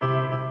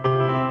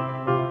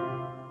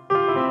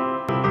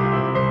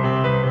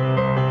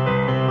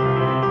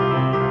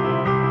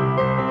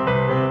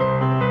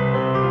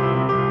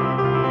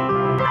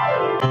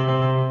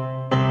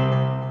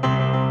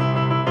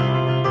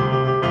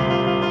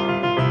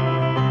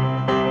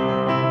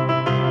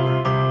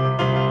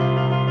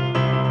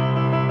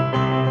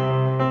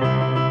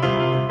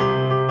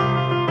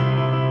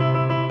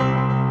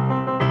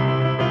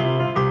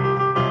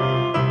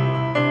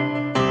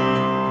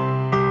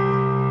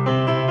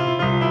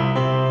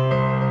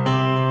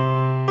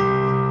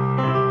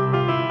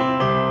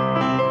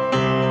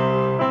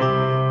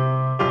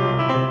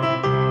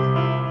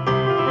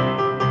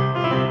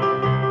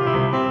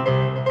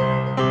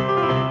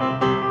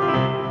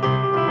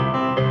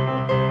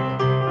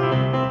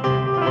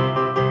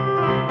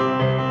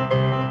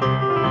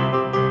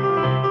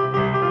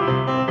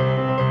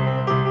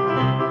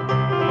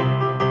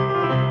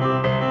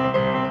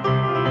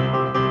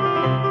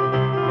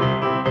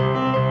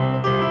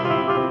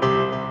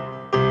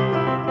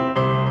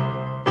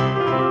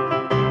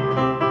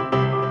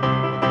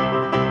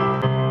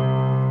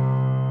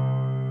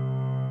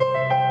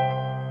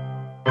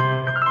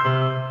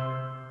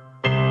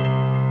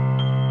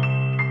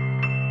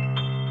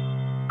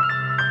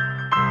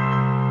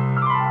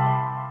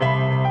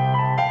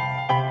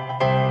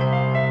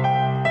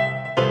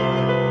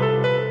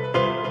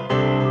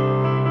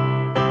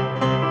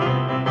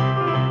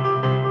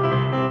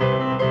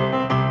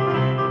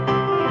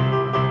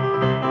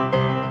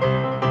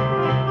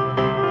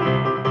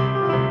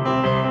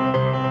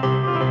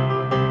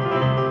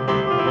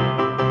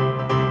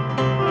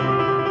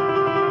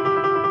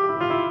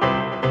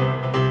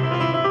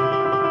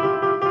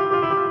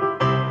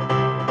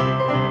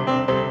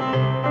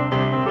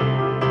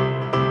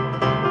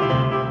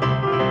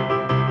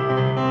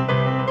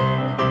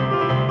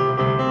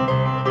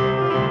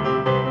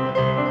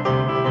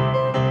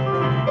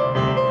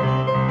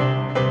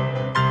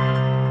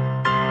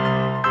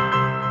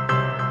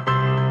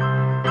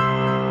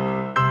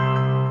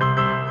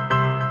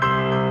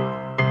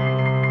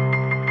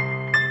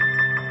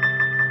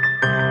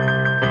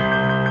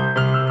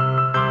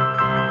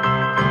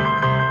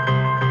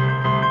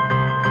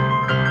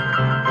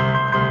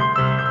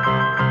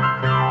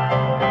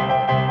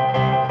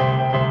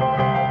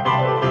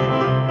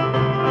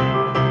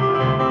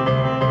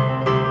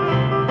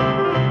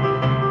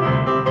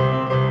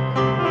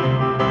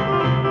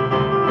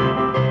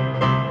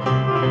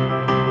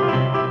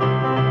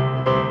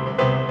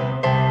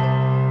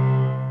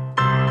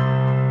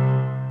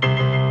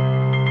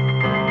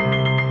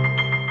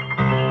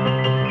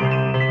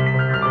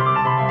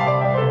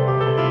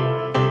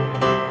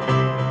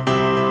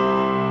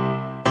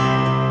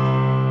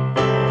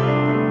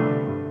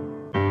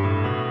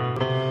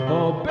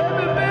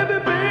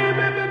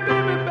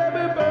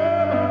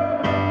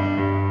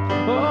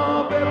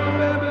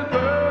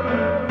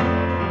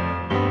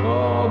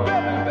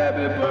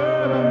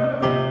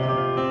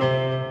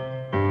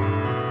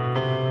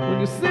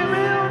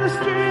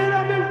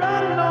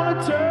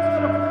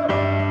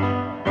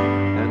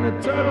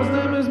turtle's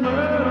name is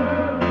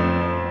Myrtle.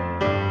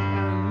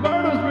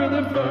 Myrtle's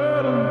really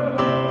fertile.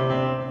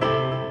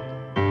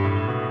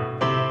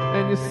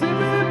 And you see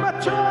me in my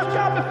truck,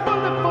 I'll be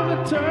full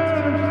of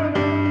turtles.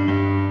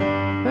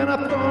 And I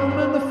throw them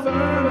in the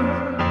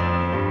furnace.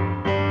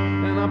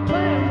 And I'm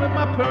playing with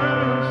my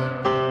pearls.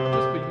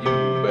 Just for you,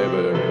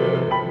 baby.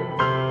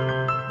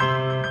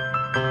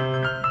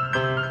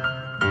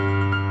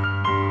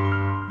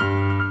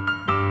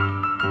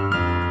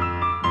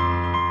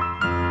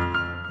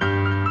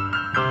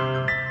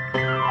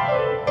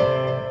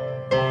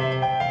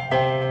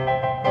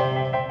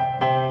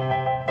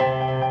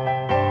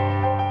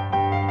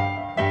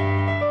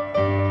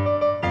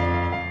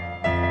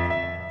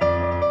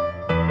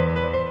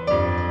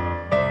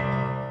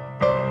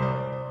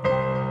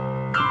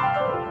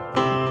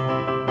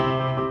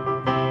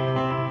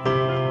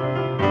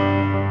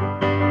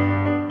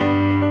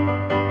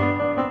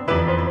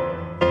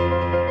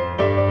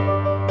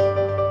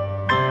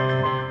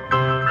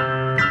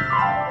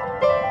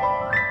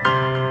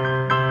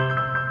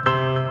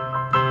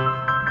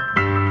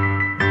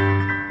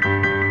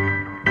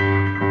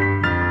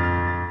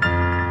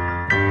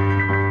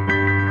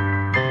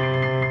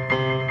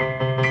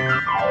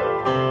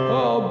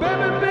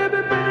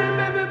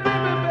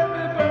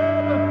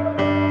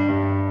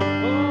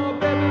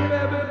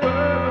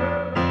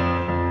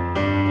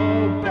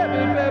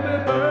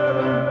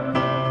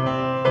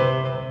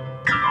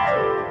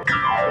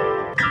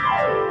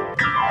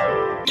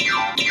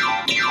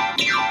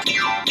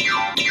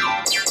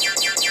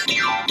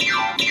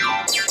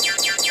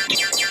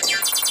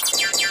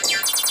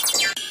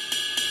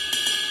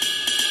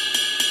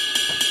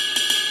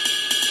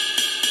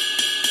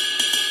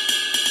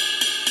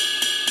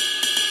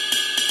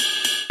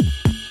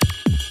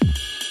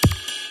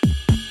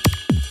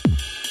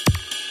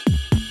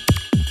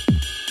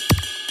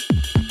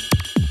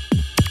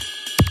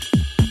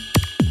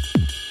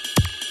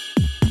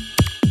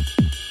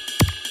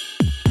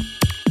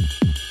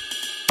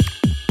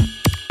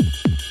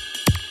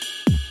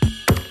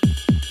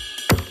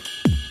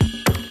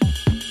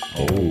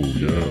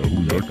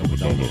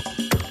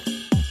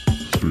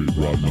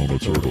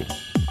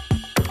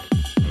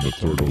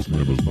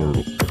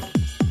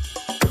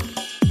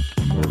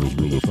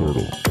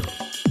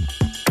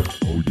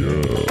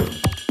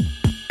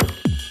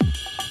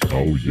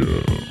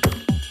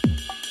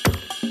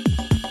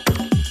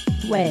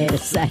 Wait a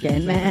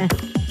second, man.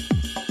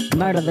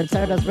 Myrtle the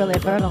turtle's really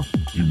fertile.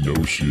 You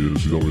know she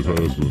is. She always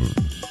has been.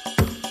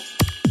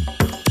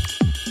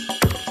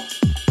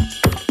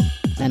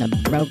 And a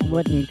broke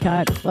wooden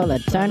cart full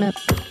of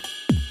turnips.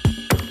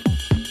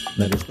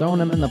 That he's throwing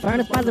them in the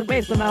furnace. Why's it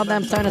wasting all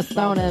them turnips?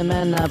 Throwing him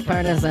in the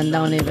furnace and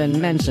don't even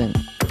mention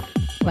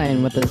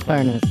playing with his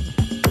furnace.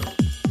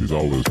 He's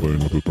always playing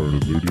with his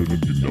furnace, dude.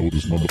 Didn't you know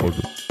this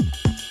motherfucker?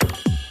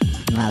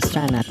 I was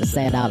trying not to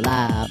say it out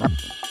loud.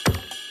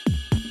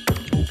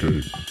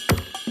 Okay.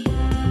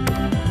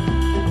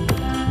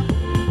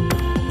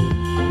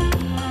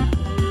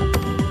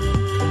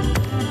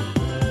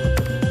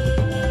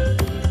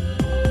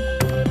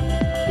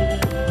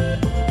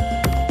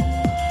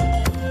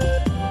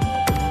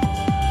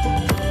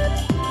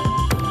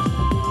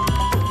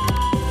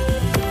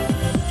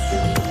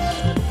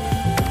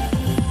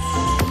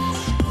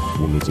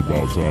 Well, it's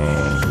about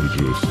time we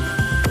just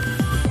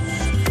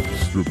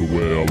strip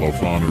away all our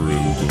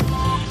fineries and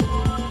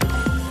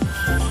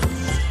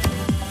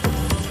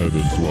head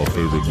into our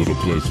favorite little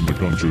place in the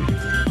country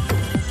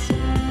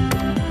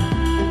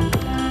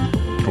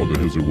called the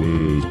Hizzy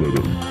Wiz,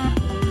 baby.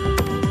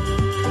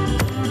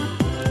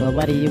 Well,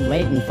 what are you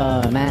waiting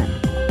for, man?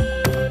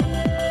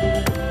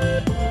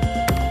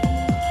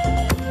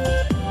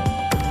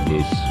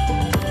 This.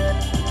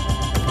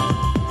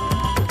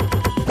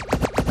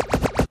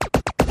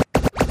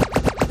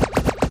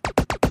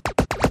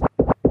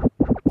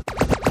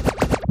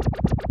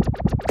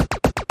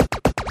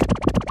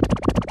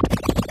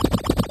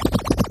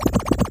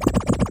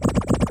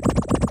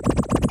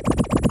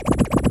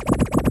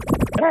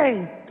 Hey,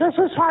 this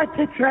is High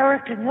Pitch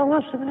Eric, and you're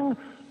listening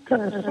to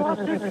the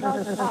Sausage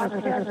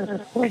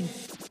Podcast with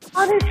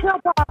Honey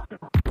Shelbosser.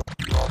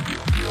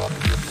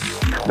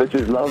 This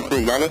is Lance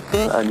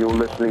Lannister, and you're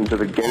listening to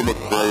the Game of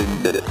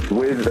Thrones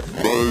with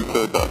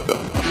Walter Ducker.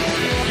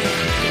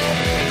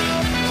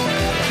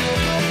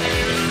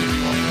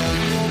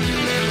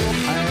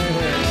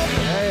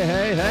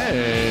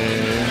 Hey.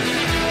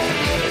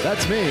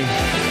 That's me.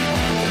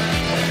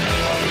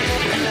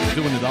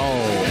 Doing it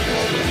all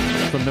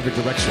from every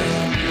direction.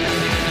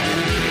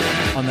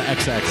 On the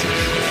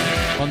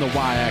x-axis, on the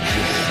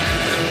y-axis,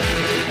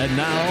 and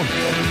now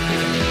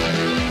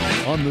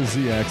on the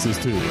z-axis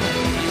too.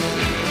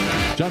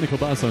 Johnny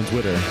Kilbasa on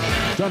Twitter.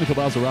 Johnny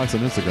Kilbasa Rocks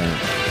on Instagram.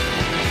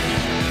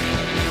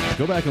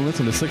 Go back and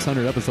listen to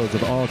 600 episodes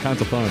of all kinds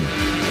of fun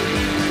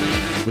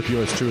with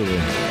yours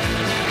truly,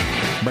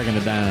 breaking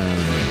it down.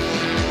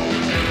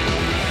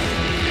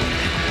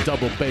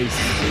 Double bass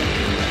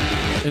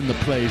in the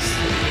place,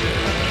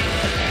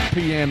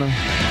 piano,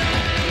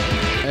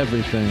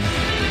 everything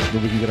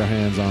that we can get our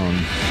hands on.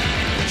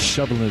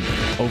 shoveling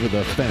it over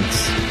the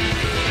fence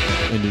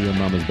into your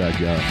mama's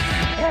backyard.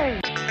 Hey,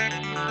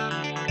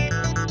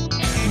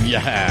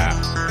 Yeah.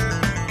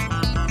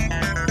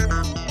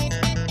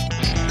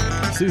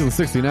 Season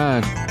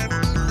 69.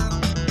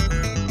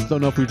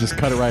 Don't know if we just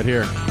cut it right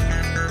here.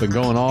 Been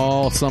going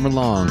all summer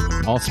long,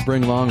 all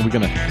spring long.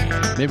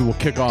 Maybe we'll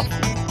kick off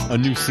a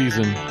new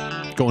season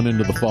going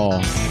into the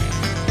fall,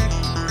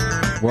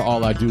 where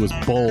all I do is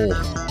bowl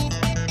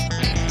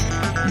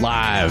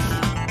live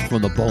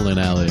from the bowling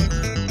alley,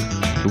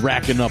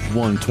 racking up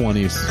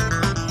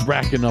 120s,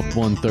 racking up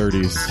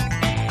 130s,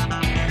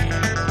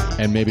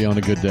 and maybe on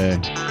a good day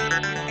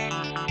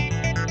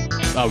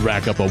I'll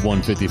rack up a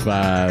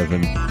 155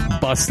 and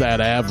bust that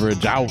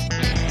average out.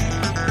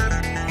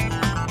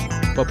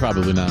 But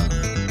probably not.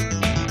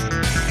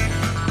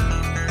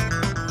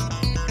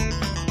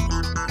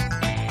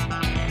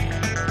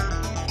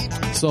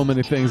 So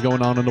many things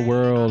going on in the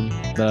world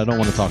that I don't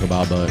want to talk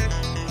about, but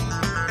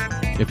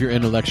if your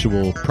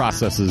intellectual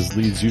processes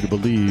leads you to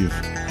believe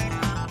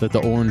that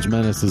the Orange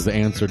Menace is the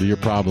answer to your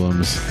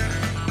problems,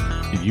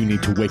 you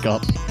need to wake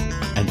up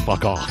and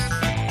fuck off.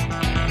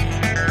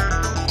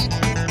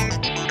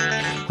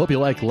 Hope you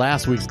liked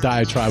last week's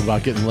diatribe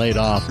about getting laid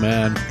off,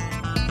 man.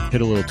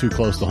 Hit a little too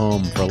close to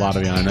home for a lot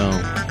of you, I know.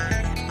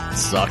 It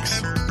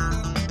sucks.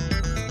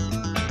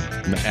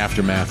 And the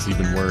aftermath's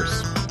even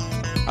worse.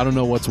 I don't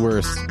know what's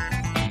worse,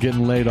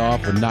 getting laid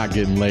off or not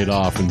getting laid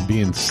off and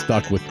being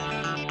stuck with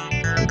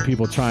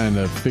people trying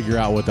to figure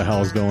out what the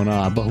hell is going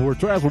on. But we're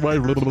transforming.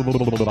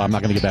 I'm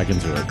not going to get back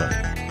into it, but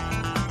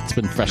it's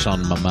been fresh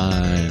on my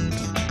mind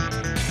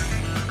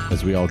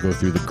as we all go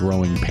through the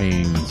growing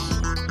pains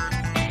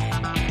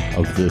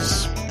of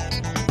this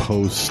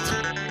post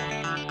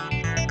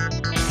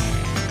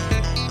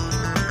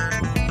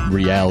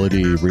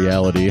reality.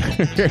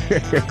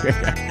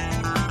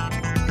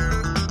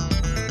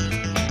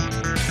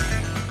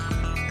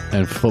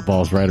 And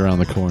football's right around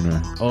the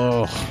corner.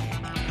 Oh,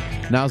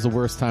 now's the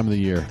worst time of the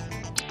year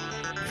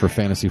for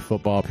fantasy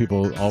football.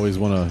 People always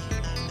want to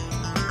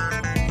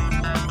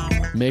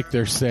make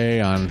their say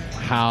on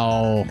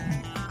how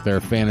their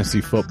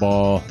fantasy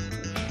football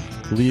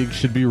league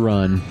should be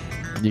run.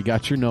 You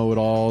got your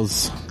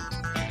know-it-alls.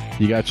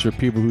 You got your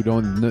people who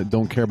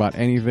don't care about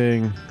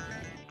anything.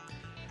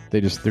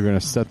 They're going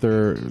to set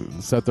their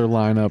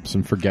lineups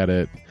and forget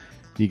it.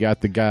 You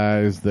got the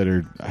guys that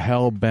are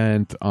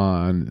hell-bent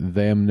on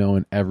them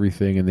knowing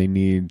everything, and they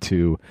need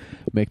to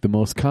make the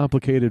most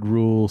complicated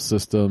rule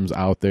systems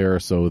out there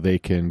so they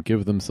can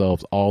give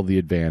themselves all the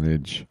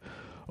advantage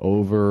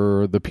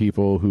over the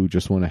people who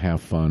just want to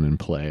have fun and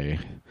play.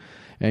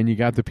 And you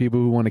got the people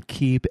who want to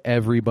keep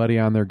everybody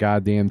on their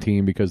goddamn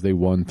team because they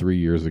won 3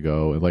 years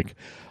ago. Like,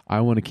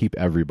 I want to keep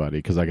everybody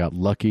because I got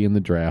lucky in the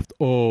draft.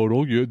 Oh,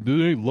 don't you? It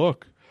ain't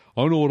luck.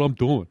 I know what I'm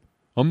doing.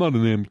 I'm not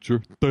an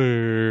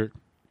amateur.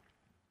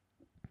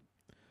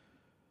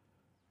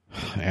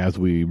 As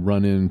we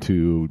run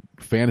into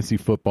fantasy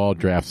football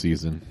draft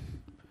season.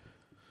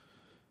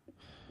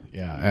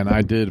 Yeah, and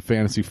I did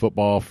fantasy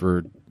football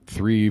for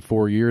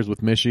 3-4 years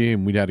with Mishy,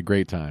 and we had a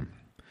great time.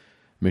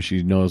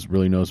 Mishy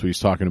really knows what he's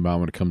talking about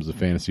when it comes to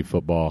fantasy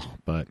football,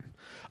 but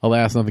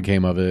alas, nothing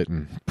came of it,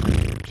 and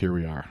here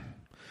we are.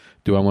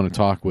 Do I want to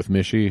talk with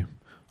Mishy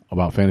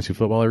about fantasy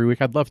football every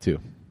week? I'd love to.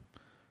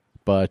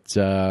 But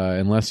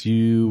unless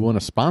you want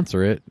to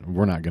sponsor it,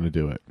 we're not going to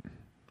do it.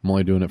 I'm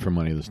only doing it for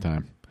money this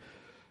time.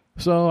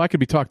 So I could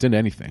be talked into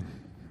anything.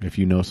 If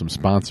you know some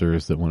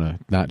sponsors that want to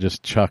not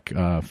just chuck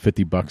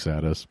 $50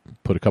 at us,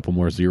 put a couple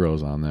more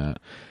zeros on that,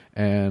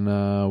 and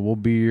we'll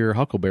be your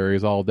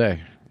huckleberries all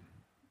day.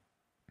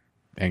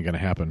 Ain't going to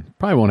happen.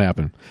 Probably won't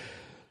happen.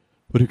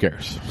 But who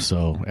cares?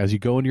 So as you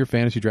go into your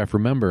fantasy draft,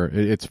 remember,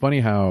 it's funny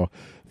how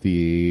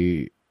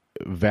the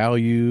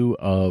value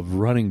of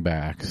running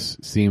backs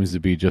seems to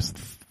be just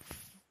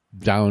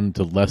down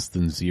to less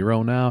than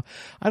zero now.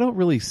 I don't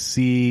really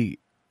see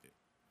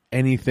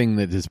anything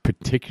that has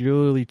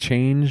particularly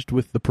changed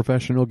with the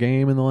professional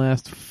game in the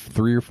last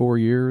 3 or 4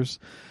 years.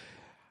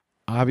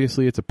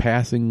 Obviously, it's a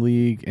passing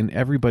league, and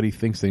everybody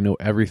thinks they know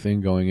everything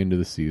going into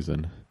the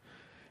season.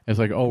 It's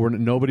like, oh,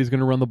 nobody's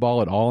going to run the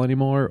ball at all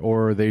anymore,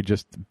 or they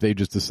just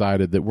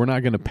decided that we're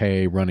not going to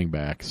pay running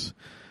backs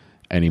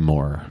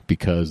anymore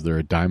because they're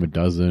a dime a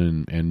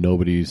dozen and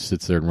nobody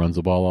sits there and runs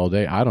the ball all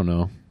day. I don't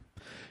know.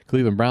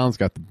 Cleveland Browns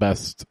got the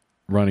best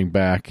running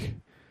back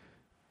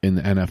in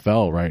the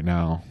NFL right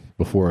now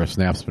before a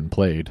snap's been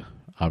played,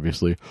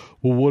 obviously.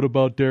 Well, what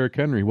about Derrick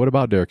Henry? What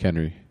about Derrick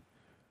Henry?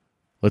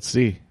 Let's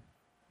see.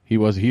 He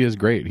is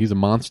great. He's a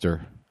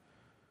monster.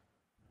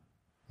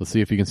 Let's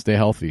see if he can stay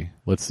healthy.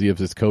 Let's see if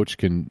his coach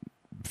can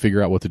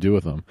figure out what to do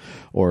with him.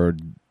 Or,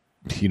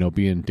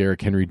 be in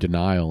Derrick Henry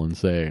denial and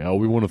say, oh,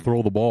 we want to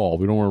throw the ball.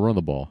 We don't want to run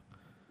the ball.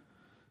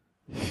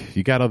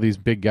 You got all these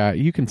big guys.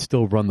 You can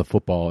still run the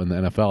football in the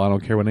NFL. I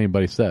don't care what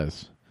anybody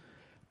says.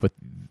 But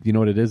you know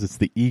what it is? It's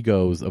the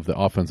egos of the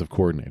offensive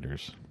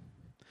coordinators.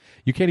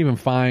 You can't even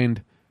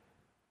find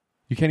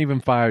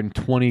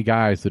 20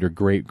 guys that are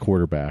great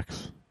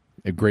quarterbacks,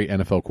 great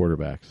NFL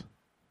quarterbacks.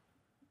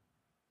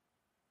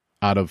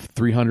 out of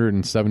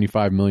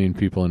 375 million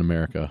people in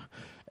America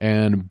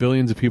and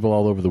billions of people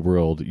all over the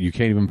world, you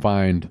can't even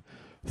find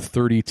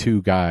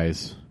 32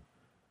 guys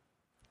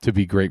to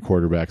be great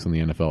quarterbacks in the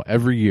NFL.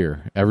 Every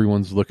year,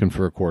 everyone's looking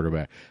for a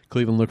quarterback.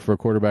 Cleveland looked for a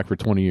quarterback for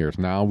 20 years.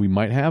 Now we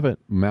might have it.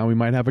 Now we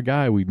might have a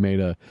guy. We made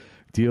a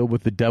deal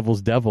with the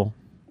devil's devil.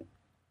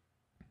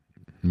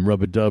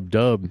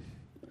 Rub-a-dub-dub.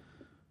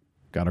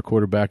 Got our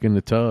quarterback in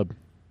the tub.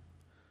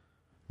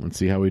 Let's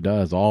see how he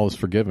does. All is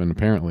forgiven,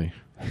 apparently.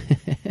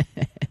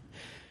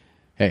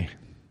 Hey,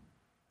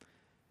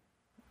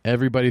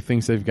 everybody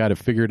thinks they've got it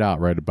figured out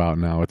right about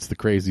now. It's the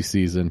crazy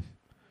season.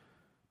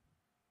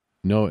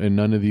 No, and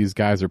none of these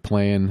guys are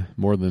playing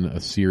more than a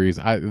series.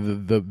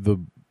 The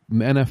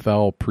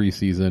NFL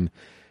preseason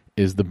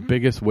is the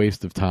biggest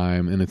waste of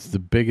time, and it's the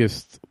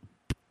biggest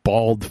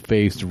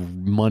bald-faced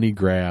money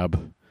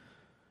grab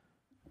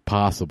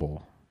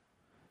possible.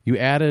 You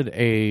added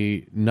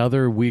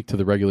another week to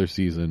the regular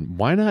season.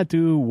 Why not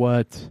do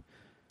what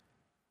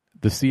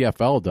the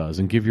CFL does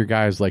and give your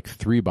guys like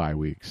 3 bye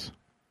weeks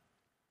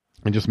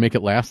and just make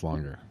it last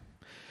longer?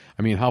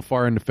 I mean, how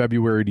far into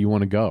February do you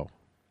want to go?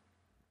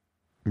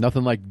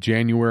 Nothing like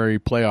January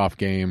playoff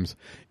games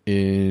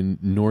in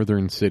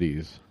northern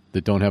cities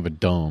that don't have a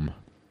dome.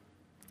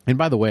 And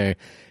by the way,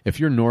 if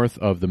you're north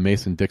of the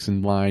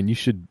Mason-Dixon line, you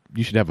should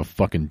have a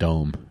fucking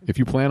dome. If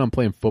you plan on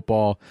playing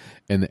football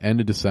in the end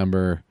of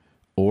December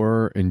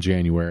or in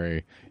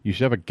January, you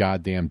should have a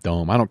goddamn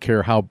dome. I don't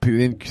care how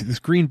this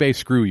Green Bay,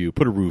 screw you.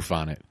 Put a roof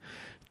on it.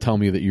 Tell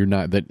me that you're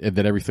not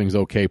that everything's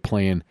okay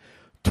playing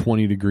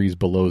 20 degrees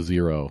below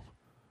zero.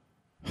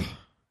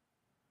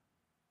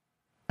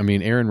 I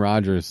mean, Aaron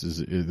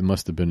Rodgers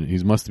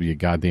must be a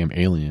goddamn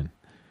alien.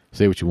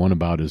 Say what you want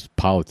about his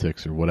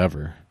politics or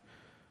whatever,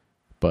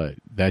 but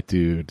that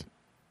dude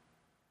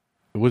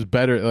was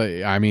better.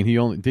 Like, I mean, he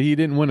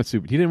didn't win a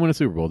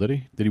Super Bowl, did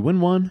he? Did he win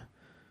one?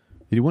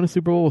 Did he win a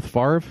Super Bowl with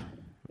Favre?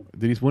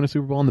 Did he win a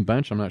Super Bowl on the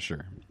bench? I'm not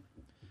sure.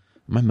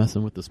 Am I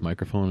messing with this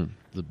microphone?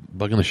 Is it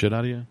bugging the shit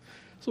out of you?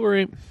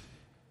 Sorry.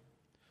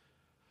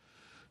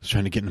 Just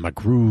trying to get into my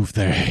groove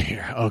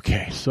there.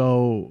 Okay,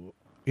 so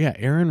yeah,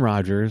 Aaron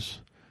Rodgers.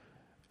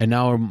 And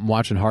now I'm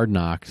watching Hard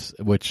Knocks,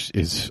 which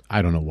is,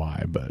 I don't know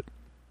why, but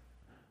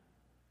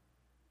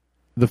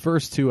the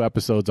first 2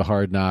 episodes of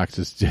Hard Knocks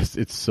is just,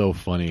 it's so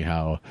funny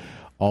how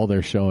all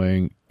they're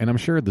showing, and I'm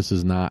sure this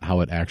is not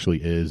how it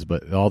actually is,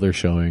 but all they're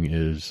showing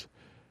is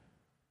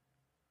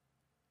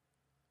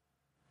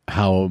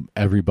how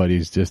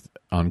everybody's just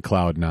on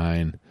cloud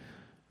 9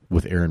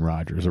 with Aaron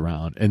Rodgers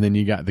around. And then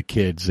you got the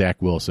kid,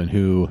 Zach Wilson,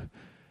 who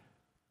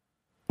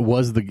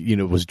was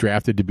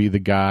drafted to be the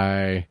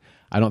guy.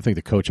 I don't think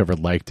the coach ever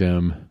liked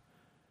him.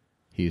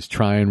 He's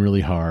trying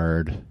really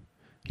hard.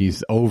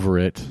 He's over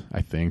it,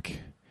 I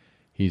think.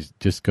 He's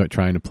just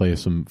trying to play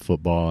some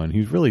football, and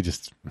he's really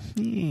just,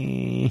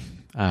 I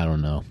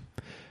don't know.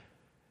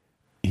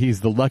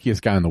 He's the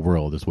luckiest guy in the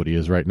world is what he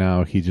is right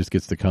now. He just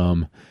gets to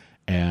come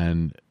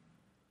and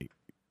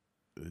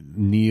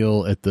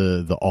kneel at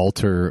the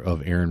altar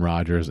of Aaron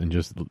Rodgers and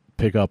just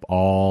pick up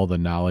all the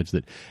knowledge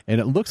that, and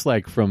it looks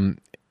like from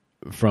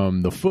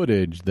the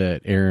footage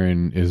that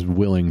Aaron is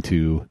willing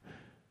to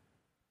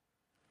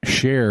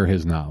share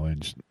his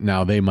knowledge.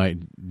 Now they might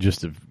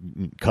just have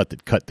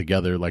cut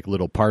together like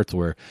little parts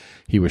where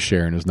he was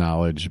sharing his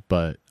knowledge,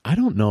 but I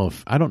don't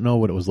know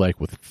what it was like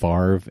with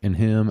Favre and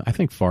him. I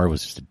think Favre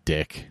was just a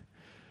dick.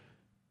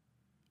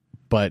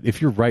 But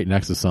if you're right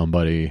next to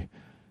somebody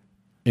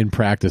in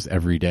practice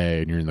every day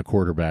and you're in the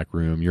quarterback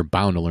room, you're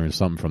bound to learn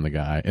something from the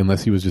guy,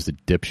 unless he was just a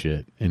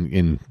dipshit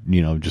and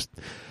just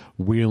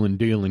wheeling,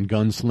 dealing,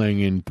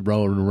 gunslinging,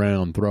 throwing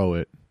around, throw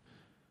it.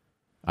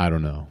 I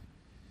don't know.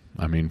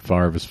 I mean,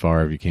 Favre is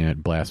Favre. You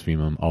can't blaspheme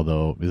him.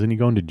 Although, isn't he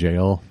going to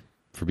jail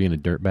for being a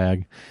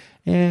dirtbag?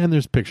 And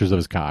there's pictures of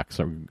his cocks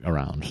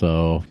around.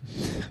 So,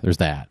 there's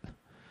that.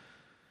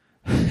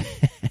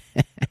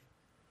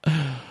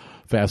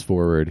 Fast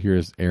forward.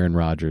 Here's Aaron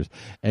Rodgers.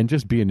 And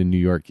just being in New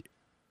York,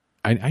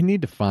 I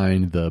need to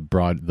find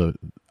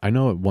I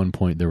know at one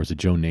point there was a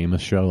Joe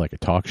Namath show, like a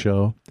talk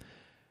show.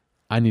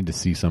 I need to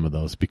see some of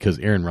those because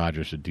Aaron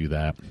Rodgers should do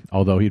that.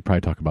 Although he'd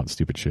probably talk about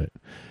stupid shit.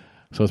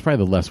 So it's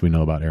probably the less we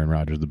know about Aaron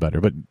Rodgers, the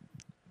better. But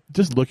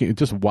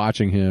just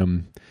watching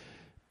him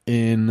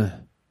in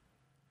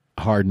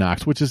Hard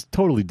Knocks, which is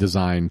totally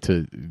designed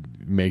to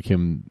make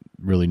him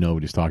really know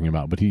what he's talking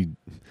about, but he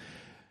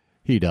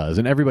does.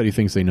 And everybody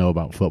thinks they know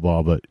about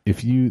football, but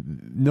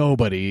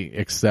nobody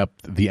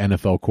except the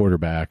NFL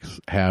quarterbacks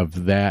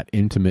have that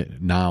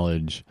intimate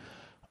knowledge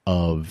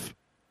of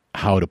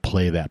how to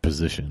play that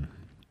position.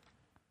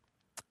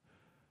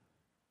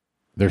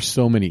 There's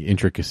so many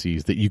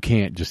intricacies that you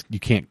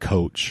can't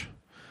coach.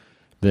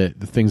 The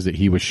things that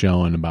he was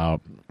showing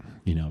about,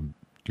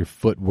 your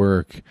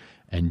footwork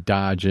and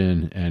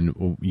dodging,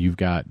 and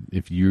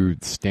if you're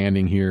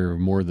standing here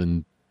more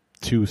than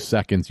 2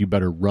 seconds, you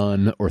better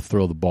run or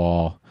throw the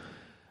ball.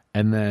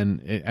 And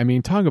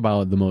then, talk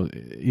about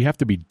you have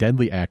to be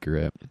deadly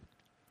accurate,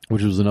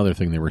 which was another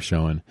thing they were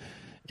showing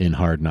in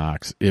Hard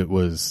Knocks. It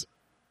was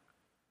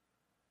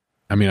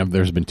I mean,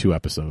 there's been 2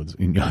 episodes.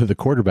 The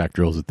quarterback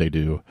drills that they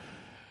do,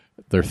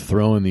 they're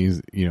throwing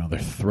they're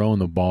throwing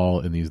the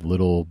ball in these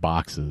little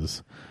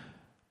boxes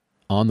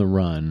on the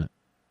run,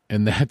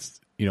 and that's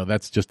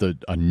just a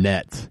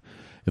net.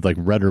 It's like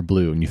red or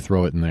blue, and you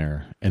throw it in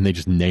there, and they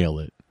just nail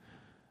it.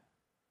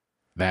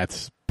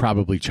 That's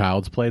probably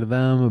child's play to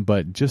them,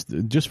 but just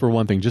for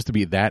one thing, just to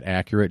be that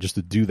accurate, just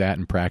to do that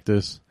in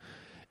practice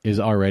is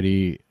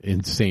already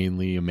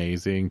insanely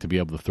amazing to be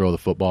able to throw the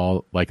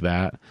football like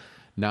that.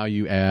 Now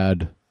you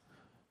add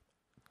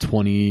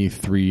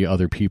 23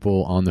 other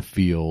people on the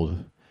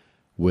field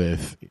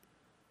with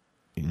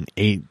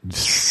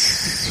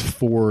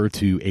 4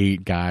 to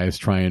 8 guys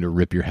trying to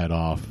rip your head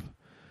off,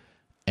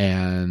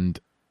 and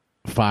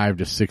 5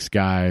 to 6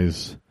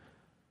 guys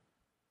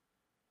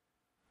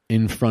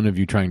in front of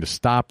you trying to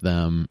stop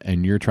them,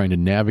 and you're trying to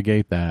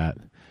navigate that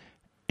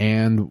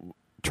and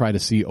try to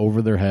see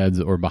over their heads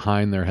or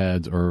behind their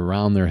heads or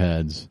around their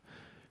heads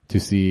to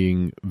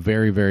seeing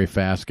very, very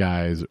fast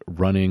guys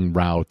running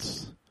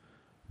routes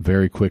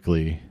very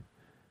quickly.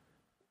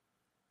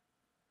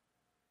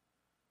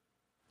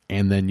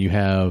 And then you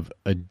have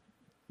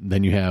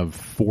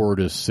 4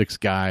 to 6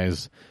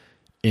 guys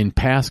in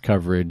pass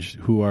coverage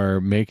who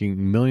are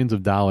making millions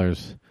of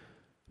dollars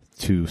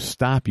to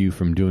stop you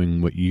from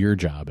doing what your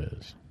job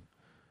is.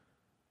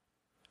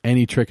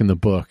 Any trick in the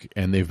book,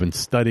 and they've been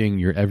studying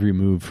your every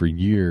move for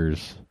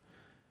years,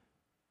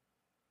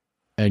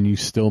 and you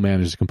still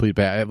manage to complete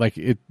pass. Like,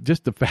 it,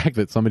 just the fact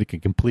that somebody can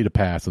complete a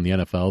pass in the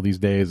NFL these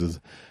days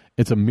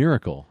it's a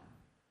miracle.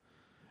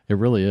 It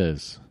really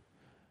is.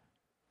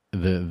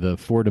 The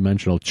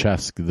 4-dimensional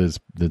chess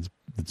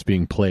that's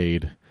being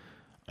played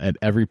at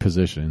every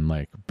position,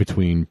 like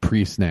between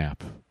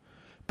pre-snap,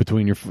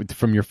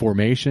 from your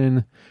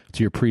formation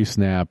to your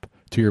pre-snap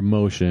to your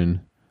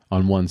motion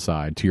on one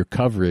side to your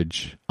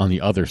coverage on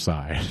the other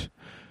side.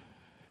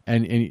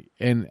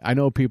 And I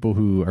know people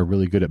who are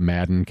really good at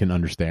Madden can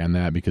understand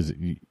that, because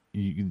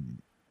you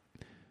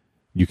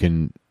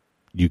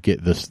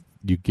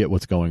get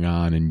what's going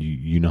on, and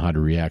you know how to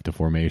react to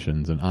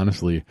formations. And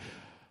honestly,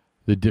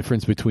 the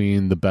difference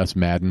between the best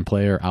Madden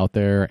player out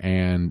there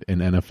and an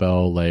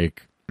NFL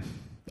like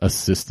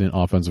assistant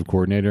offensive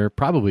coordinator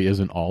probably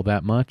isn't all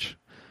that much.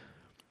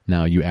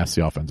 Now, you ask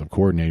the offensive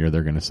coordinator,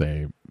 they're going to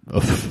say,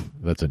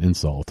 that's an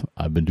insult.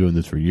 I've been doing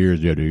this for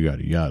years, yada,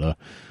 yada, yada.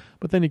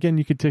 But then again,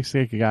 you could take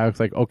a guy who's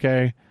like,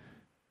 okay,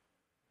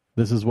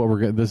 this is what we're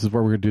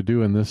going to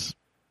do in this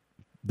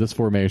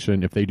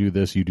formation. If they do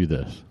this, you do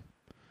this.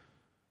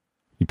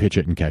 You pitch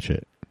it and catch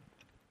it.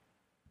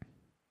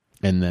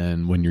 And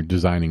then when you're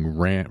designing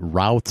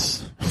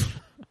routes,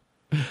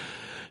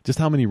 just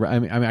how many? I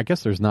mean, I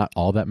guess there's not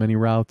all that many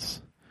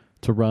routes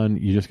to run.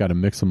 You just got to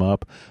mix them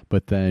up.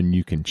 But then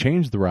you can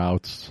change the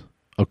routes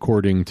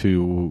according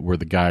to where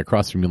the guy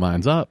across from you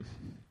lines up.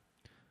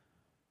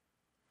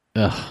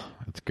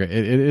 It's great.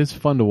 It is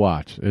fun to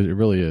watch. It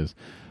really is.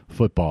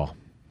 Football,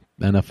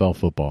 NFL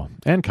football,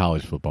 and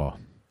college football.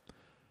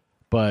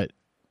 But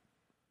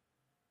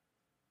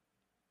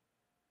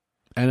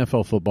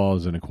NFL football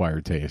is an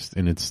acquired taste,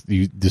 and it's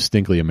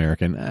distinctly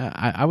American.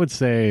 I would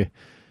say,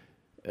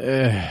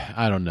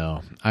 I don't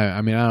know.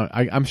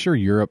 I'm sure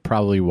Europe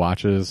probably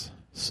watches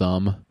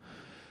some.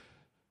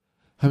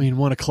 I mean,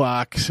 1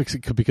 o'clock, 6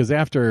 o'clock, because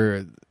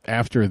after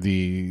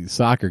the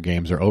soccer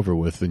games are over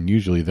with, and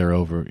usually they're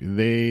over.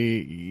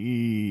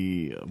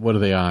 What are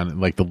they on?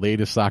 Like, the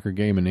latest soccer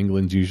game in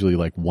England's usually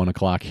like 1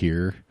 o'clock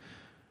here.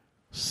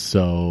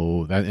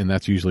 So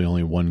that's usually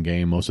only one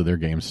game. Most of their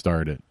games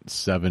start at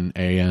 7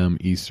 a.m.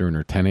 Eastern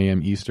or 10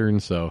 a.m. Eastern.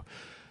 So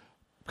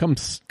come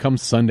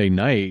Sunday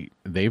night,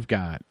 they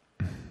can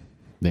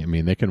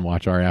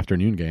watch our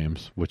afternoon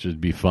games, which would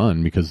be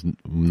fun because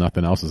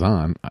nothing else is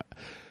on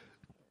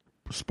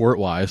sport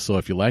wise. So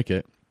if you like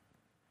it,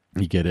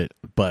 you get it.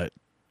 But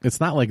it's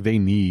not like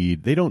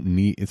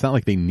it's not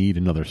like they need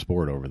another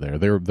sport over there.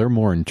 They're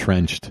more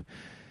entrenched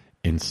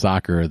in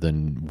soccer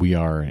than we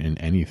are in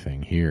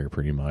anything here,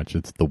 pretty much.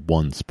 It's the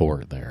one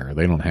sport there.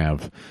 They don't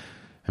have,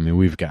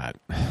 we've got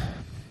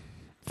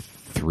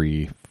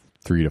 3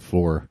 to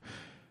 4,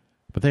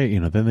 but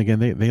then again,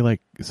 they like,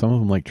 some of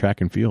them like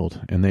track and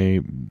field,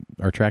 and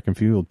our track and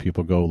field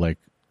people go like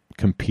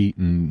compete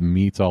in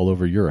meets all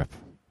over Europe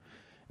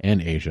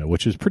and Asia,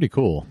 which is pretty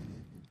cool.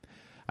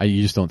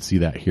 You just don't see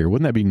that here.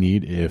 Wouldn't that be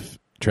neat if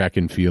track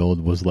and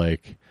field was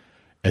like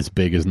as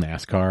big as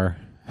NASCAR?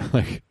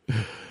 Like,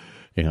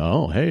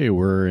 hey,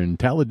 we're in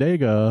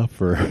Talladega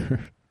for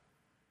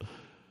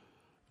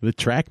the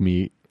track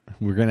meet.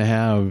 We're going to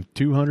have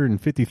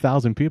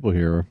 250,000 people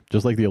here,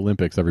 just like the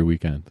Olympics every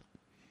weekend.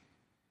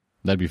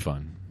 That'd be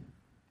fun.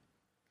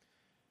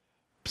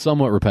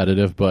 Somewhat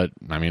repetitive, but,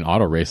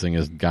 auto racing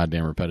is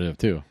goddamn repetitive,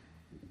 too.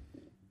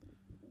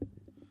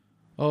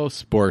 Oh,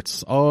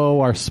 sports.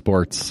 Oh, our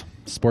sports.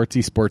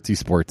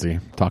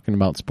 Sportsy. Talking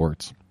about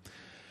sports.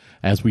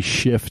 As we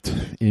shift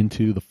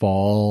into the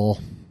fall...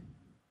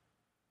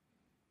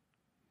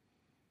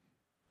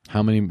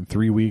 How many?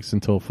 3 weeks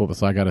until football.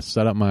 So I got to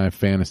set up my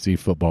fantasy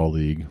football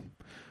league. I'm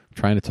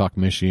trying to talk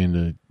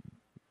Michigan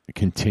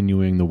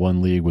continuing the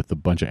one league with a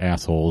bunch of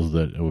assholes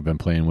that we've been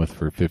playing with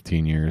for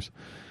 15 years.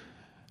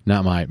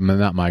 Not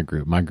my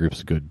group. My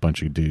group's a good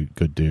bunch of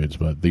good dudes,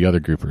 but the other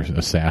group are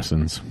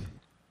assassins.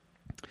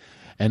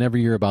 And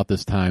every year about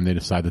this time, they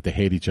decide that they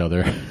hate each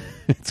other.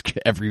 It's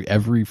every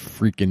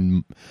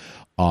freaking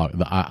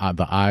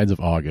the Ides of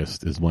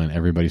August is when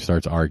everybody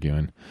starts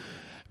arguing,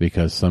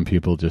 because some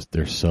people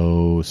they're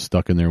so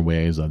stuck in their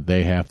ways that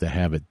they have to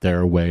have it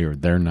their way or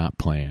they're not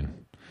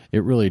playing.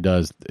 It really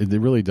does. It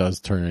really does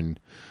turn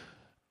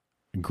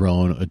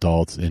grown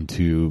adults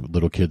into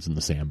little kids in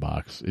the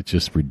sandbox. It's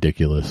just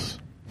ridiculous.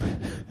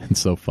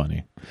 It's so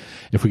funny.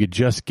 If we could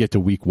just get to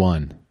week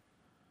 1,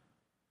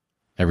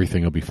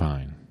 everything will be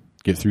fine.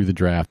 Get through the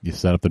draft. You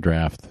set up the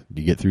draft.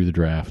 You get through the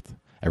draft.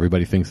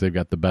 Everybody thinks they've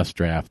got the best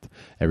draft.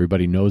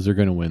 Everybody knows they're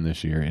going to win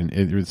this year. And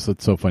it's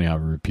so funny how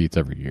it repeats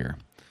every year.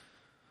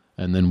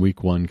 And then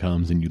week 1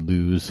 comes and you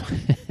lose.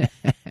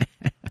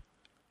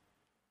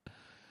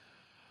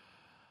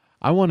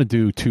 I want to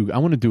do a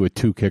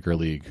 2-kicker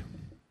league.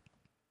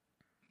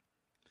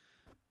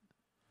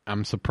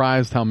 I'm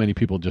surprised how many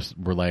people just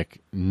were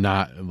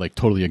not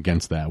totally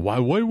against that. Why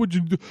would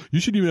you do? You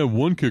shouldn't even have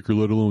 1 kicker,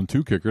 let alone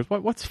 2 kickers.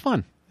 What's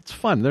fun? It's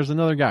fun. There's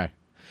another guy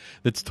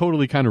that's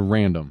totally kind of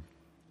random.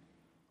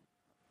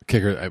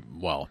 Kicker.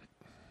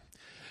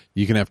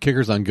 You can have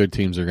kickers on good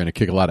teams that are going to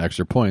kick a lot of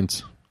extra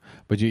points,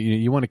 but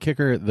you want a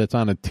kicker that's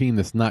on a team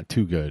that's not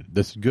too good.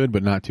 That's good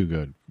but not too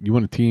good. You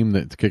want a team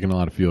that's kicking a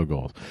lot of field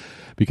goals,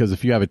 because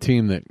if you have a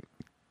team that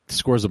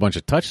scores a bunch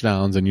of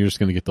touchdowns, and you're just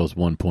going to get those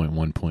 1 point.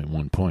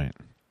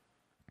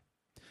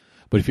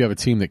 But if you have a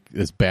team that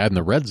is bad in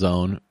the red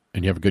zone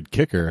and you have a good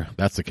kicker,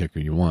 that's the kicker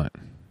you want,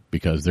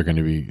 because they're going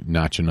to be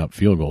notching up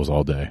field goals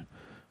all day.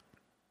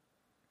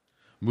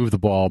 Move the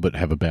ball, but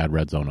have a bad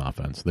red zone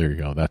offense. There you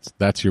go.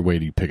 That's your way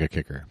to pick a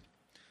kicker.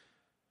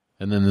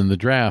 And then in the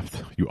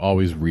draft, you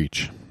always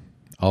reach.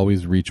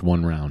 Always reach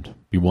 1 round.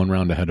 Be 1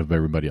 round ahead of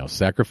everybody else.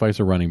 Sacrifice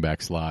a running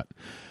back slot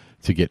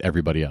to get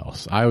everybody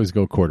else. I always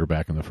go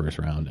quarterback in the first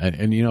round.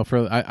 And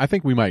I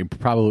think we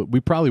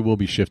probably will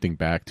be shifting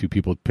back to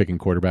people picking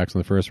quarterbacks in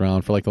the first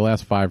round for the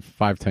last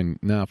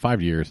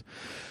 5 years.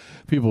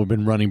 People have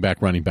been running back.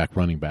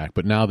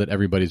 But now that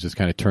everybody's just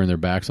kind of turned their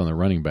backs on the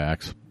running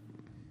backs,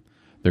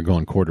 they're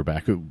going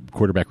quarterback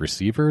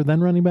receiver,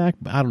 then running back.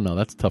 I don't know.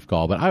 That's a tough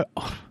call. But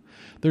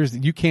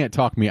you can't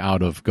talk me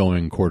out of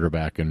going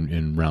quarterback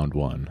in round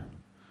 1.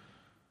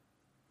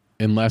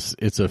 Unless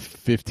it's a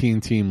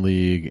 15-team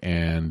league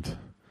and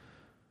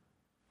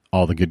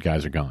all the good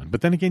guys are gone.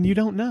 But then again, you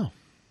don't know.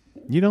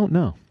 You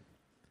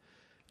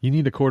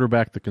need a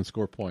quarterback that can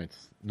score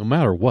points no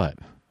matter what.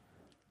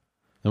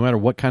 No matter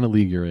what kind of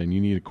league you're in,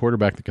 you need a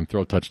quarterback that can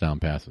throw touchdown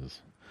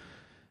passes.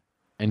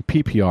 And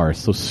PPR is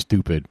so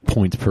stupid,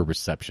 points per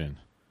reception.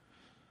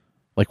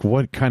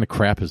 What kind of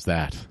crap is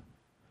that?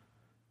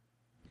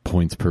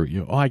 Points per...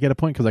 I get a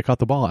point because I caught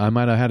the ball. I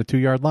might have had a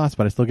 2-yard loss,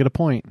 but I still get a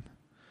point.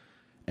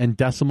 And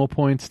decimal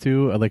points,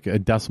 too. A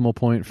decimal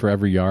point for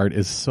every yard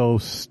is so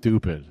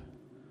stupid.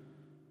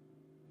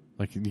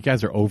 You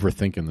guys are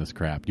overthinking this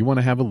crap. You want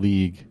to have a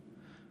league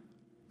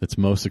that's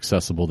most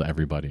accessible to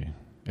everybody.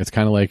 It's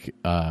kind of like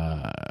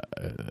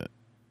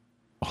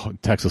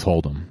Texas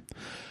Hold'em.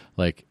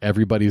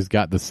 Everybody's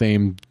got the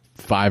same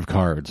 5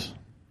 cards.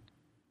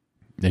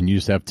 And you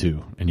just have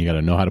 2. And you got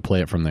to know how to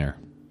play it from there.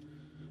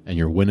 And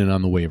you're winning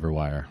on the waiver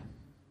wire.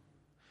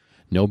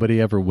 Nobody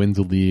ever wins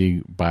a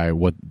league by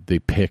what they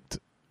picked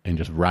and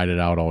just ride it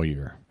out all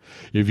year.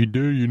 If you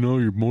do,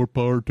 you're more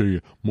power to you.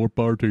 More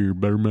power to you. You're a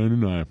better man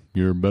than I.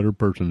 You're a better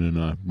person than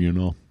I,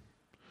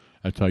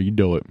 That's how you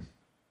do it.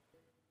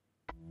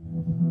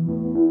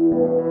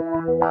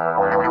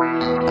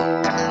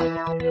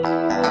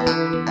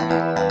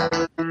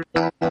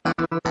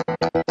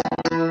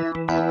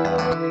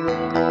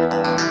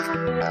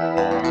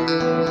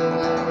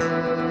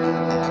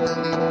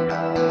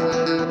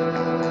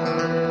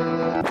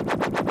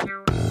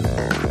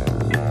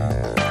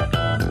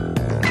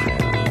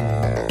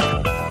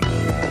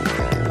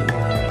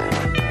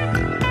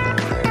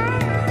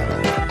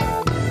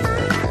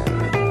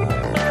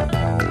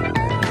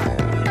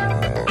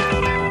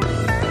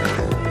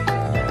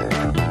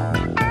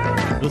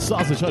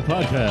 Sausage Hut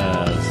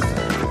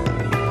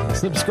Podcast.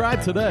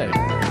 Subscribe today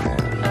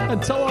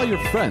and tell all your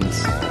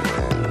friends.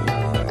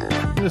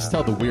 Just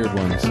tell the weird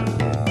ones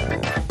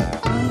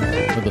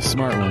or the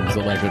smart ones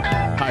that like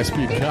a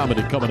high-speed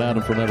comedy coming at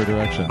them from every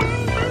direction.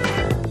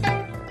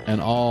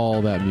 And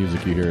all that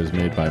music you hear is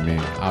made by me,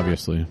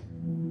 obviously.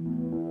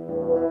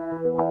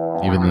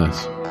 Even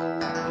this.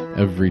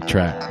 Every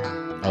track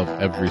of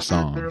every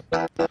song.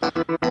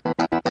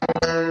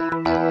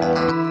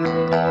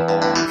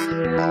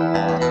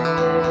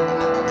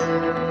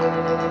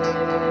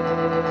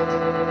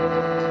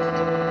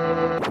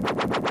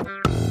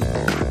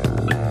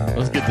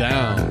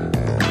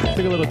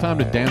 Time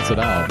to dance it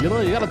out. You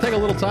got to take a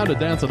little time to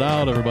dance it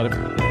out, everybody.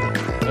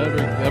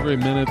 Every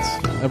minute,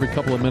 every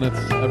couple of minutes,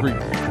 every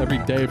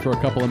day for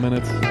a couple of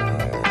minutes.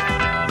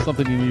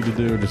 Something you need to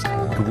do. Just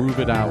groove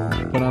it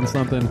out. Put on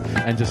something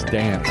and just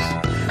dance.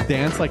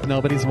 Dance like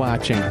nobody's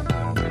watching.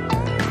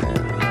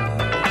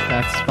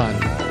 That's fine.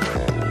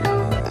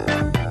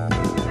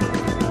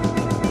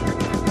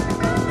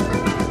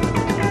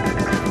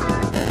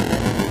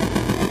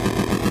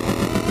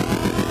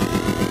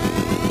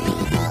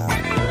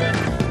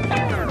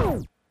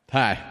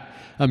 Hi,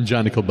 I'm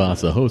Johnny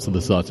Kilbasa, host of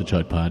the Sausage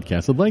Hut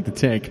Podcast. I'd like to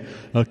take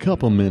a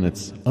couple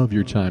minutes of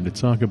your time to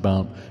talk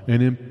about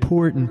an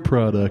important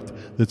product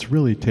that's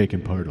really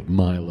taken part of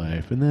my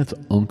life, and that's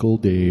Uncle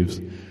Dave's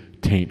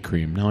Taint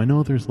Cream. Now, I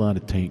know there's a lot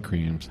of taint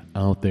creams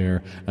out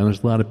there, and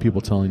there's a lot of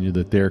people telling you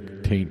that their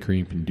taint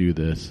cream can do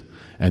this,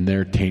 and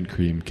their taint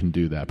cream can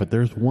do that. But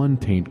there's one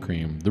taint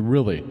cream that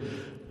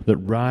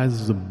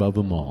rises above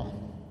them all,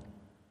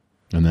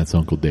 and that's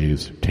Uncle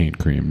Dave's Taint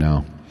Cream.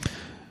 Now,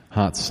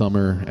 hot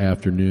summer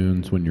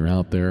afternoons when you're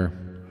out there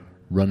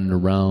running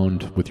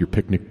around with your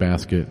picnic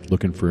basket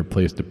looking for a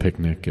place to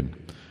picnic, and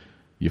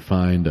you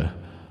find a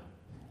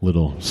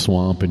little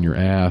swamp in your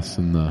ass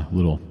and the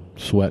little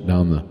sweat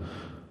down the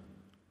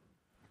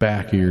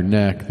back of your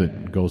neck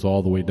that goes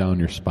all the way down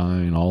your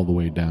spine, all the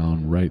way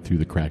down right through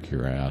the crack of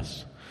your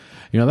ass.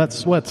 You know, that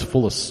sweat's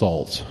full of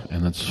salt,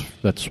 and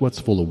that sweat's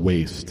full of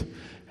waste.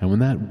 And when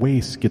that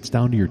waste gets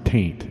down to your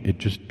taint, it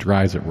just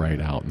dries it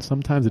right out. And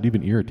sometimes it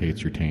even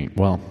irritates your taint.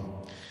 Well,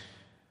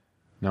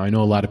 now I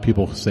know a lot of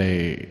people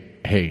say,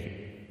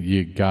 hey,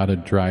 you got a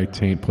dry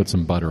taint, put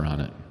some butter on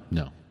it.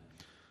 No.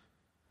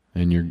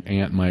 And your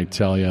aunt might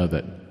tell you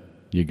that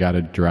you got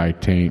a dry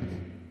taint,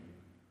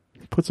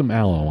 put some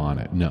aloe on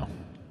it. No.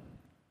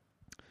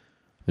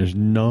 There's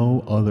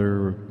no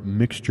other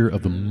mixture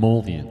of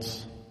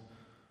emollients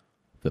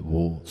that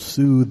will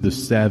soothe the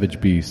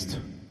savage beast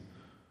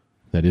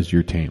that is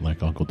your taint,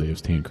 like Uncle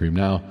Dave's Taint Cream.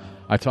 Now,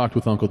 I talked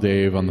with Uncle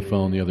Dave on the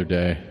phone the other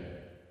day,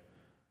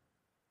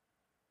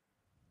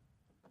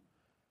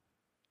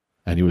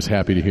 and he was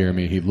happy to hear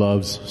me. He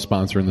loves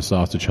sponsoring the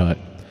Sausage Hut.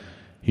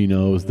 He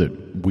knows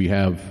that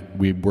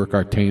we work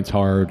our taints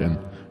hard, and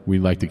we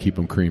like to keep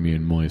them creamy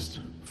and moist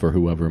for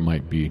whoever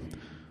might be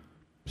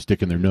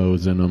sticking their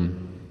nose in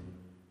them,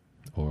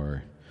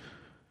 or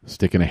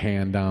sticking a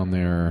hand down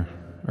there,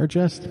 or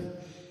just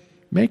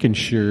making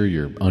sure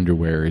your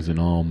underwear isn't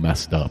all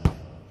messed up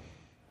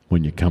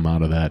when you come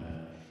out of that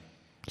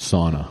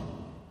sauna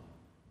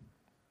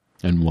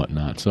and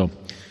whatnot. So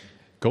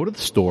go to the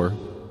store.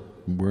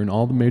 We're in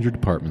all the major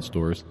department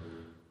stores.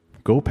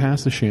 Go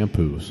past the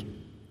shampoos.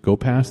 Go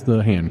past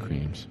the hand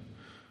creams.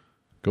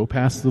 Go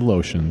past the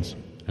lotions.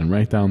 And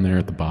right down there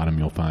at the bottom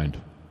you'll find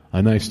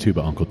a nice tube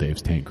of Uncle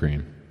Dave's Taint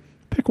Cream.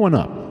 Pick one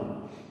up.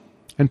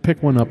 And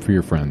pick one up for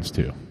your friends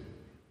too.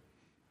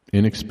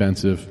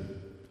 Inexpensive,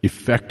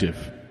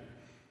 effective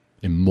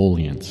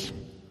emollients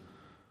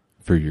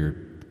for your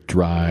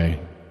dry,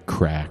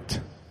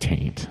 cracked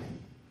taint.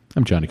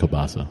 I'm Johnny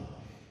Kilbasa,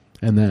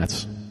 and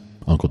that's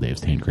Uncle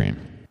Dave's Taint Cream.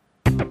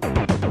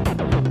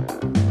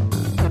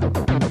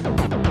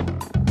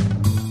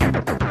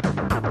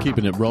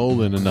 Keeping it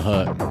rolling in the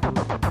hut,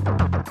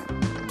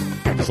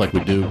 just like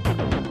we do.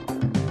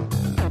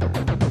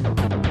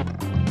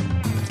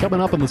 Coming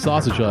up on the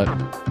Sausage Hut,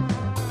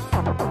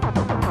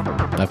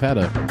 I've had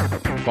a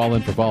Fall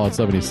In for Fallout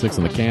 76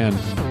 in the can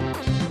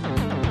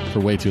for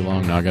way too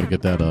long now. I got to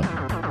get that up.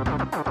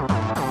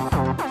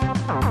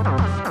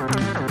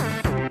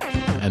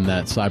 And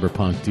that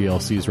Cyberpunk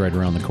DLC is right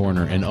around the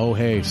corner. And oh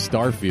hey,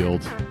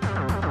 Starfield,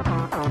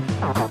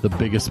 the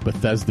biggest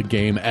Bethesda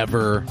game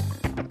ever,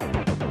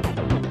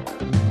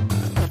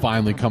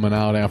 finally coming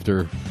out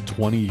after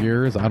 20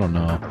 years. I don't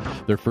know.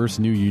 Their first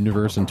new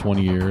universe in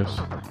 20 years.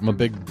 I'm a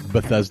big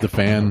Bethesda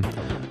fan.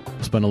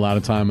 Spend a lot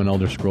of time on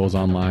Elder Scrolls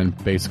Online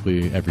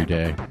basically every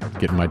day,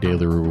 getting my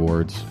daily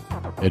rewards,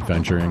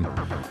 adventuring.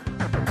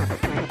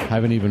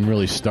 Haven't even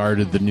really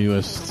started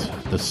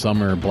the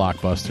summer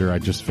blockbuster. I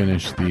just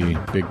finished the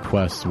big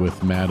quest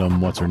with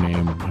Madam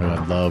What's-Her-Name, who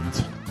I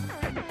loved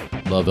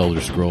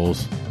Elder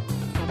Scrolls.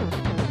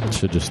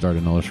 Should just start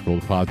an Elder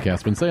Scrolls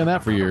podcast. Been saying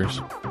that for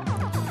years.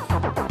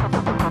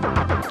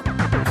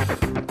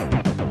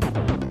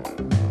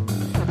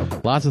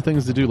 Lots of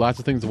things to do, lots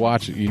of things to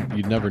watch.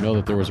 You'd never know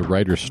that there was a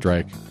writer's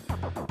strike.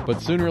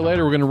 But sooner or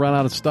later, we're going to run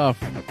out of stuff.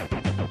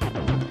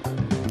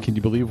 Can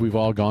you believe we've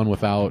all gone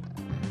without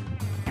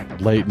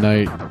late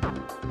night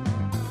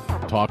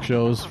talk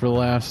shows for the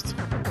last,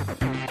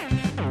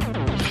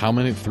 how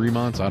many, 3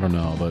 months? I don't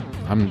know, but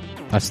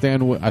I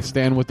stand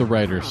with the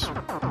writers.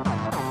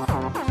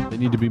 They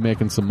need to be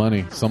making some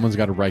money. Someone's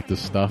got to write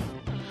this stuff.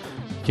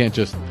 You can't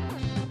just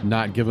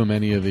not give them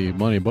any of the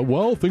money. But,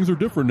 well, things are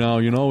different now,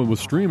 with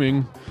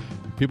streaming.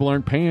 People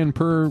aren't paying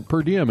per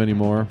diem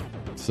anymore.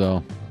 So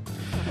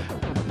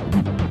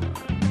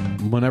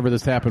whenever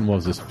this happened,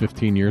 was this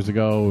 15 years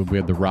ago? We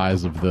had the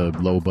rise of the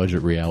low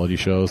budget reality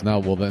shows.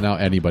 Now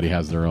anybody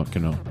has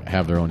can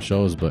have their own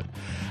shows, but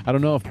I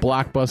don't know if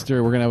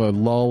Blockbuster, we're gonna have a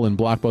lull in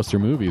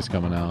Blockbuster movies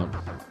coming out.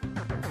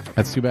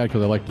 That's too bad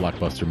because I like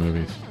Blockbuster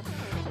movies.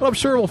 But I'm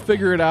sure we'll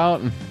figure it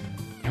out, and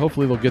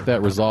hopefully they'll get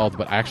that resolved.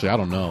 But actually, I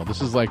don't know.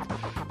 This is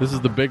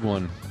the big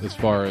one as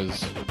far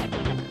as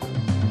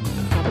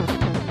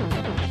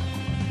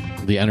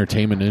the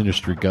entertainment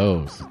industry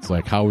goes. It's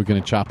like, how are we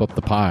going to chop up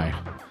the pie?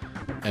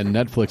 And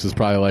Netflix is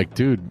probably like,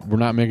 dude, we're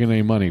not making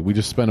any money. We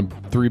just spent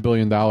 $3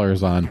 billion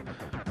on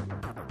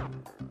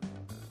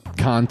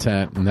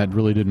content, and that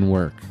really didn't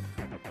work.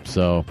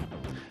 So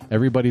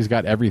everybody's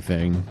got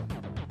everything.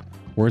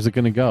 Where's it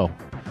going to go?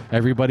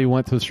 Everybody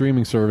went to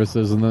streaming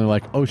services, and they're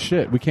like, oh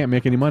shit, we can't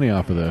make any money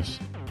off of this.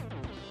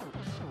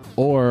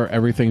 Or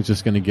everything's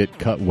just going to get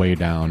cut way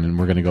down, and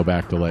we're going to go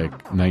back to like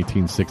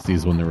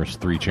 1960s when there was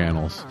 3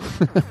 channels.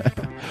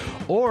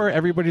 Or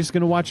everybody's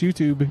going to watch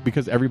YouTube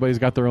because everybody's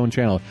got their own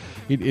channel.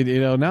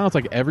 Now it's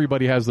like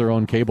everybody has their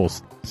own cable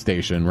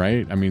station,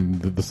 right? I mean,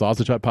 the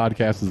Sausage Hut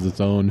podcast is its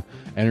own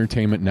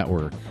entertainment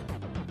network,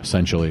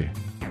 essentially.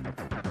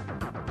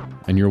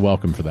 And you're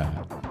welcome for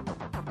that.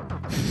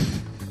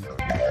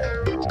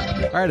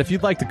 All right, if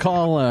you'd like to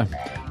call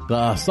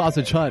the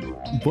Sausage Hut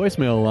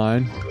voicemail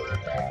line,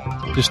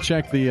 just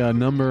check the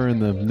number in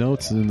the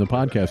notes in the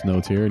podcast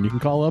notes here, and you can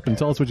call up and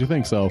tell us what you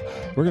think. So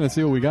we're going to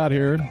see what we got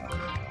here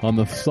on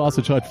the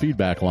Sausage Hut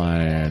feedback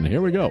line.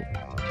 Here we go.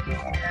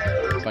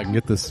 If I can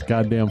get this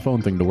goddamn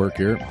phone thing to work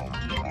here.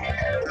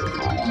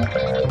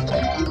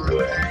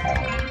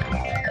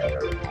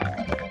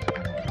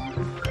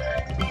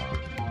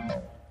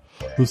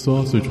 The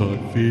Sausage Hut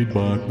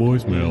feedback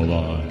voicemail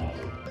line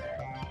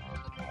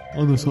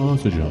on the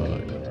Sausage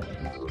Hut.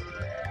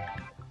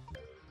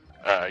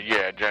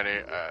 Yeah,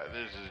 Jenny,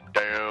 this is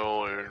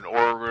Dale in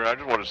Oregon. I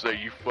just want to say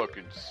you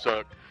fucking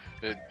suck.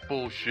 That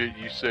bullshit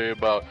you say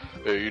about,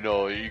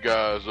 you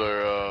guys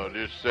are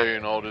just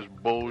saying all this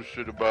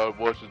bullshit about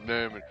what's his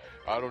name, and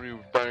I don't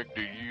even think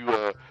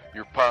that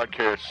your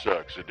podcast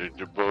sucks. And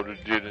the voter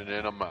did it,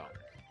 and I'm out.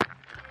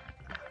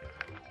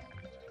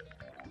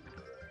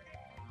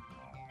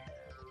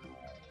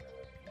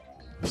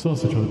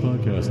 Sausage Hut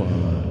podcast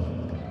line.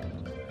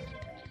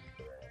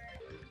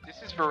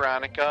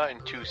 Veronica in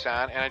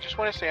Tucson, and I just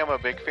want to say I'm a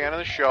big fan of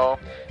the show,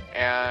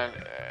 and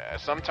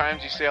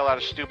sometimes you say a lot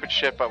of stupid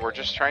shit, but we're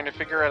just trying to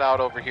figure it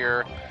out over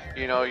here.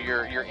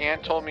 Your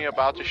aunt told me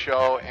about the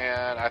show,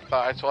 and I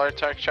told her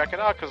to check it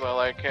out because I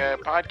like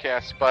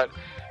podcasts, but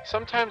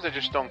sometimes I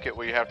just don't get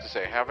what you have to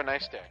say. Have a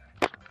nice day.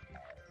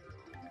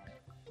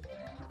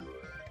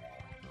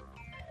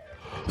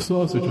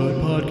 Sausage Hut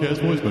podcast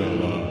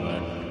voicemail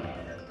line.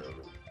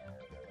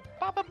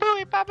 Papa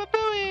Booey, Papa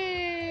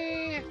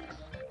Booey!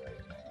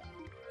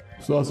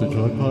 Sausage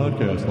Hut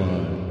podcast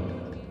line.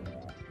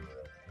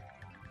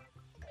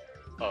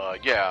 I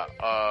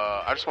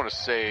just want to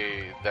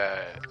say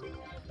that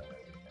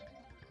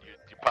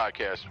your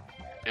podcast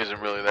isn't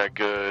really that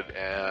good,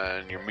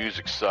 and your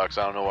music sucks.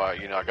 I don't know why.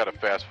 I got to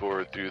fast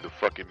forward through the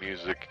fucking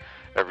music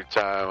every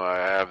time I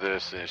have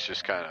this, and it's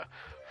just kind of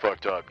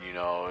fucked up,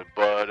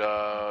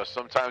 But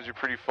sometimes you're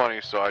pretty funny,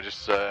 so I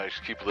just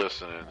keep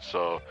listening.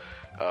 So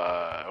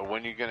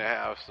when you gonna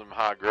have some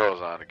hot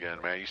girls on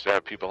again, man? You used to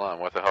have people on.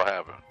 What the hell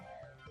happened?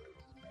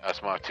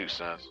 That's my 2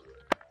 cents.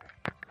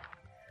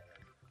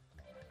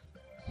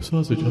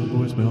 Sausage Hut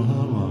voicemail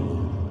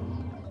hotline.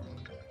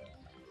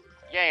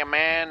 Yeah,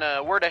 man,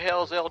 where the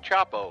hell's El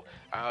Chapo?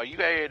 You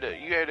had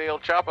El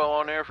Chapo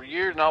on there for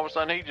years, and all of a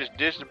sudden he just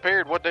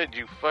disappeared. What did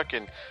you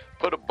fucking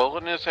put a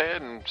bullet in his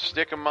head and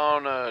stick him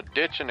on a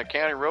ditch in a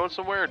county road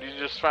somewhere? Or did he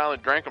just finally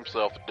drink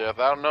himself to death?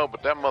 I don't know,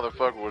 but that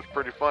motherfucker was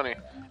pretty funny.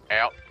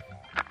 Out.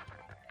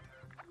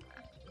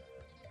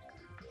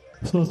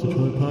 Sausage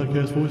Hut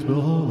podcast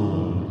voicemail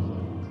hotline.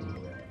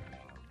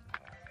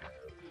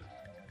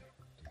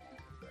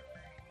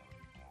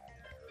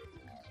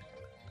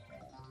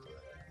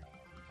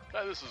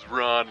 Hi, this is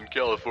Ron in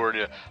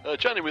California.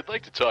 Johnny, we'd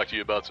like to talk to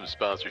you about some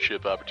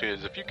sponsorship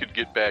opportunities. If you could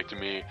get back to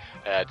me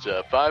at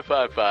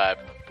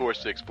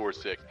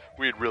 555-4646,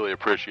 we'd really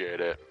appreciate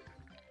it.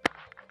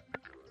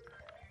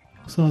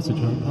 Sausage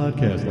Hut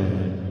podcast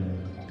line.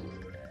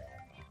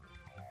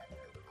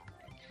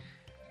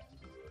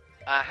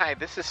 Hi,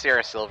 this is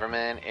Sarah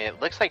Silverman.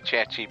 It looks like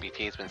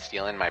ChatGPT has been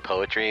stealing my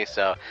poetry,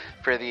 so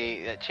for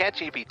the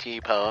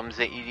ChatGPT poems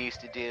that you used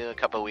to do a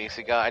couple weeks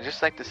ago, I'd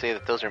just like to say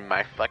that those are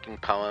my fucking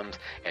poems,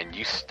 and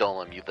you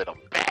stole them, you little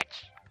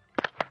bitch.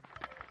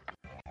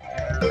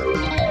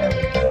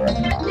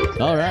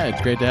 All right,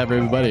 it's great to have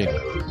everybody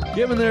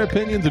giving their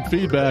opinions and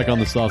feedback on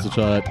the Sausage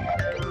Hut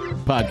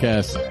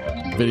podcast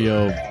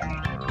video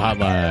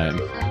hotline.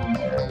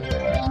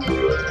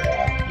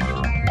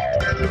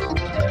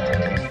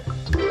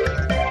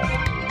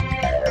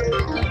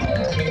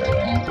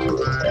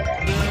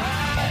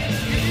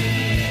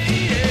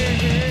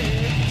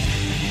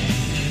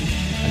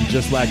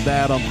 Just like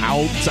that, I'm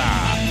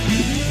outside.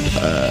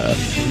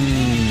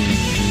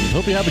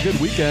 Hope you have a good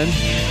weekend.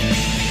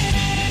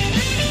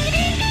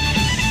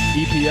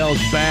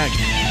 EPL's back.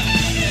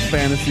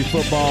 Fantasy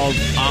football's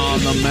on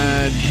the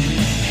mend.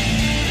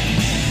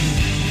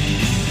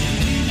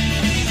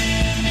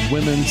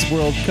 Women's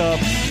World Cup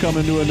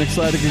coming to an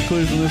exciting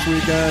conclusion this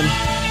weekend.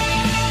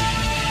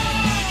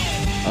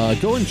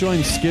 Go and join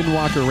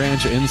Skinwalker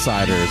Ranch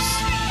Insiders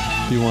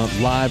if you want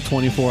live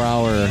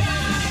 24-hour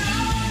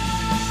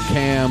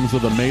cams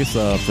of the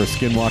Mesa for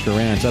Skinwalker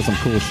Ranch. That's some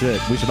cool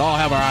shit. We should all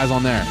have our eyes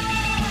on there.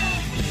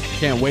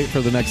 Can't wait for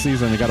the next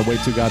season. They got to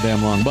wait too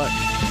goddamn long. But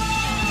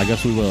I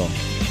guess we will.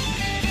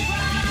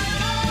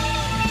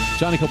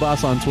 Johnny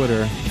Kilbasa on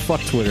Twitter.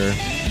 Fuck Twitter.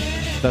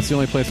 That's the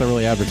only place I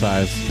really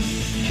advertise.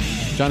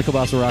 Johnny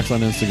Kilbasa Rocks on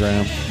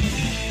Instagram.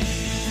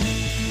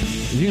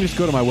 You can just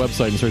go to my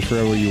website and search for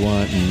whatever you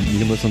want, and you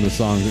can listen to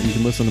songs. You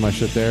can listen to my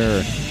shit there.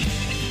 Or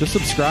just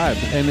subscribe.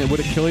 And would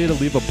it kill you to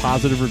leave a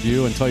positive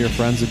review and tell your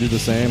friends to do the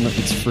same?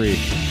 It's free.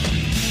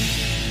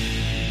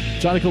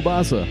 Johnny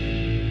Kilbasa.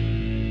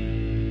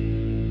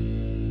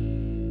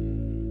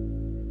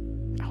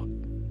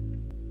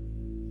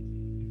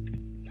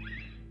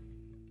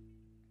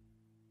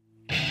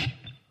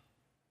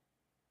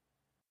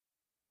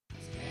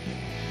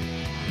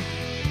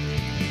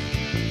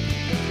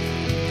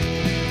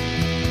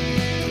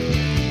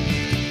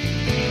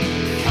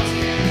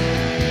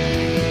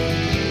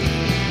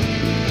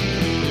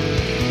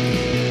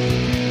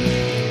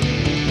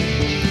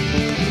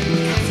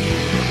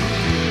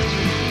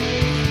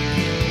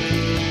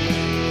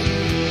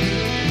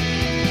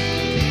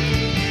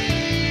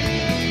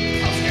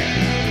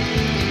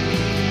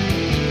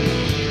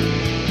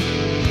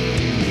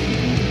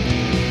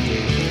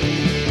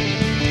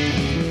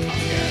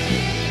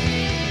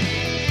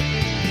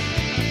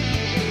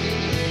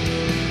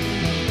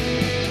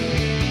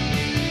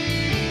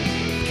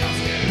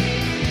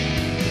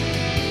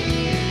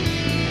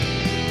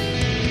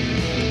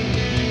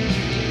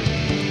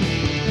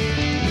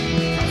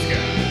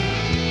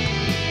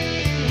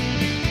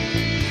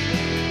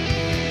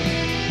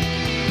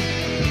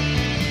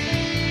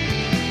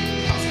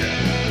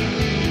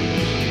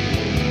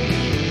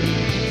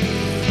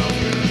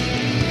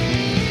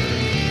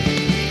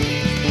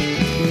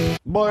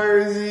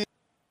 Borzy.